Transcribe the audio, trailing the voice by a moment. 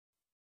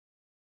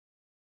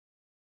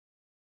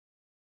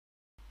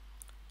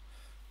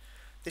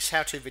This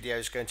how-to video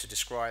is going to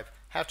describe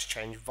how to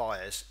change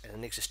vias in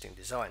an existing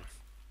design.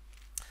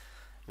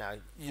 Now,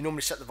 you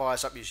normally set the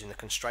vias up using the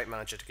constraint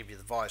manager to give you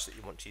the vias that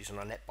you want to use on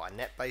a net by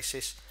net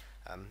basis,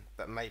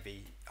 but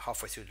maybe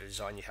halfway through the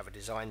design you have a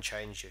design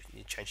change,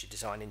 you change your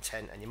design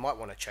intent, and you might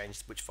want to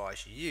change which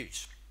vias you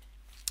use.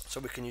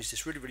 So we can use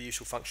this really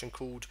useful function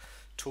called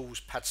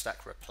Tools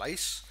padstack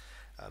replace.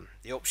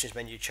 The options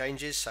menu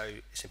changes, so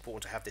it's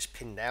important to have this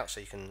pinned out so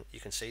you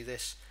can see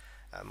this.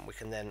 We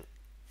can then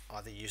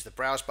either use the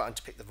browse button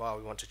to pick the via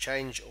we want to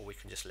change, or we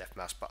can just left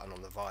mouse button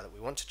on the via that we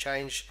want to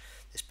change.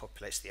 This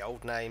populates the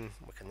old name.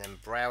 We can then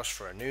browse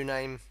for a new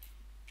name,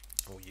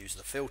 or use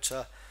the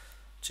filter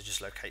to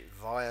just locate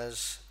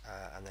vias,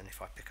 and then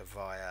if I pick a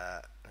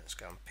via, let's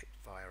go and pick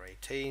via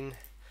 18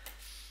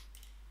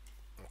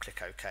 and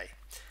click OK.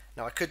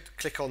 Now I could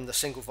click on the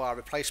single via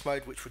replace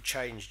mode, which would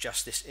change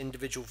just this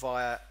individual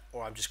via,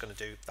 or I'm just going to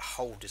do the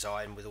whole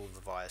design with all the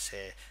vias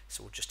here.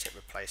 So we'll just hit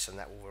replace, and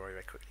that will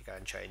very quickly go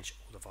and change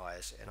all the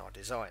vias in our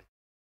design.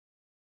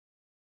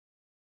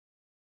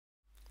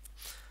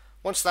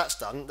 Once that's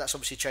done, that's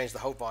obviously changed the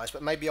whole vias,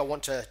 but maybe I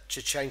want to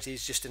change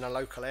these just in a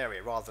local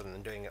area rather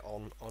than doing it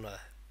on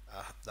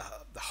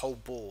the whole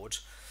board.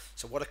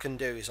 So what I can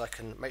do is I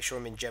can make sure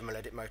I'm in general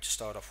edit mode to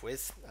start off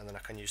with, and then I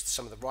can use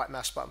some of the right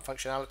mouse button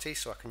functionality.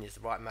 So I can use the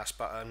right mouse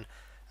button,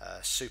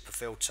 super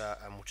filter,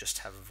 and we'll just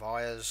have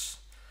vias.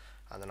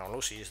 And then I'll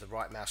also use the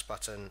right mouse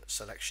button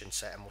selection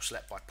set, and we'll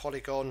select by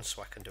polygon.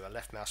 So I can do a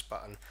left mouse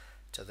button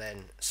to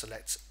then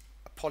select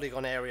a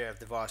polygon area of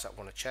the vias that I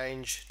want to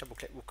change. Double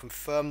click will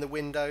confirm the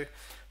window, and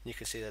you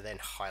can see they then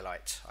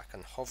highlight. I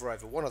can hover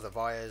over one of the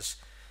vias,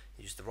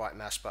 use the right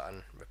mouse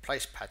button,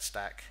 replace pad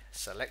stack,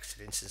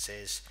 selected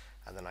instances,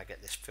 and then I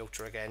get this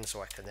filter again,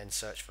 so I can then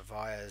search for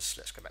vias.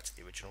 Let's go back to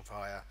the original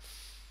via,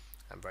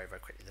 and very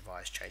quickly the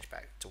vias change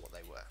back to what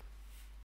they were.